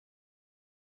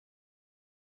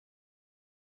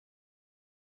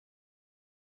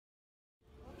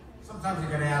sometimes I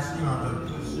get asked,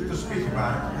 to speak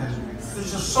about it, and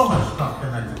there's just so much stuff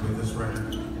connected with this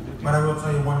record. But I will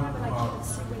tell you one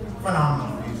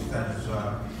phenomenal piece that is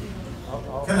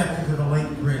connected to the late,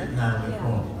 great Natalie.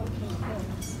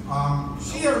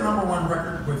 She had a #1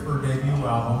 record with her debut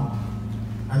album,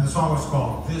 and the song was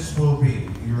called "This Will Be."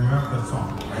 You remember that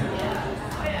song,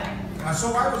 right?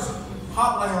 So I was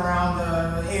hobbling around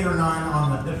 8 or 9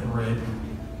 on the hit parade.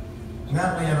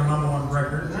 Natalie had a #1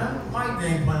 record, and then my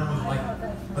game plan was like,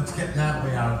 let's get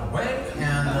Natalie out of the way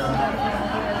and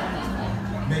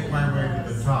make my way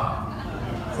to the top,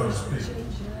 so to speak.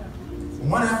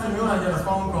 One afternoon, I get a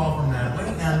phone call from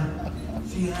Natalie, and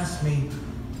she asked me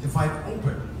if I'd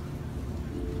open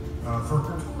for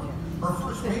her tour, her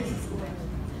first major tour.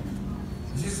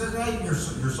 She said, "Hey, your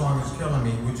song is killing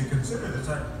me. Would you consider this?"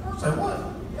 Of course I would.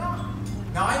 Yeah.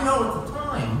 Now I know at the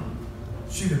time,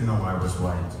 she didn't know I was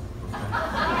white.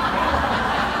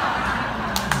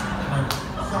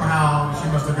 Somehow she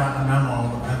must have gotten a memo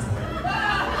eventually.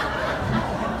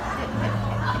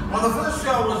 Well, the first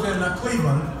show was in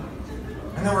Cleveland,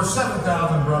 and there were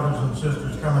 7,000 brothers and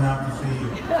sisters coming out to see you.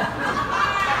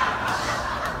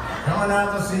 Coming out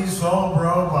to see Soul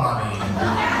Bro Bobby.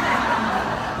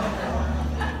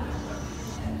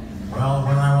 Well,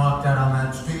 when I walked out on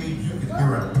that stage, you could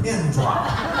hear a pin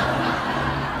drop.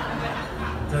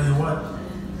 I'll tell you what.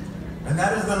 And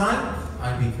that is the night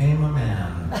I became a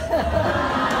man.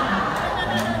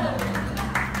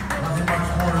 Nothing much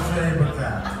more to say but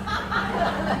that.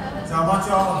 So I want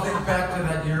you all to think back to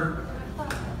that year.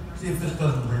 See if this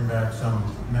doesn't bring back some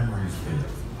memories for you.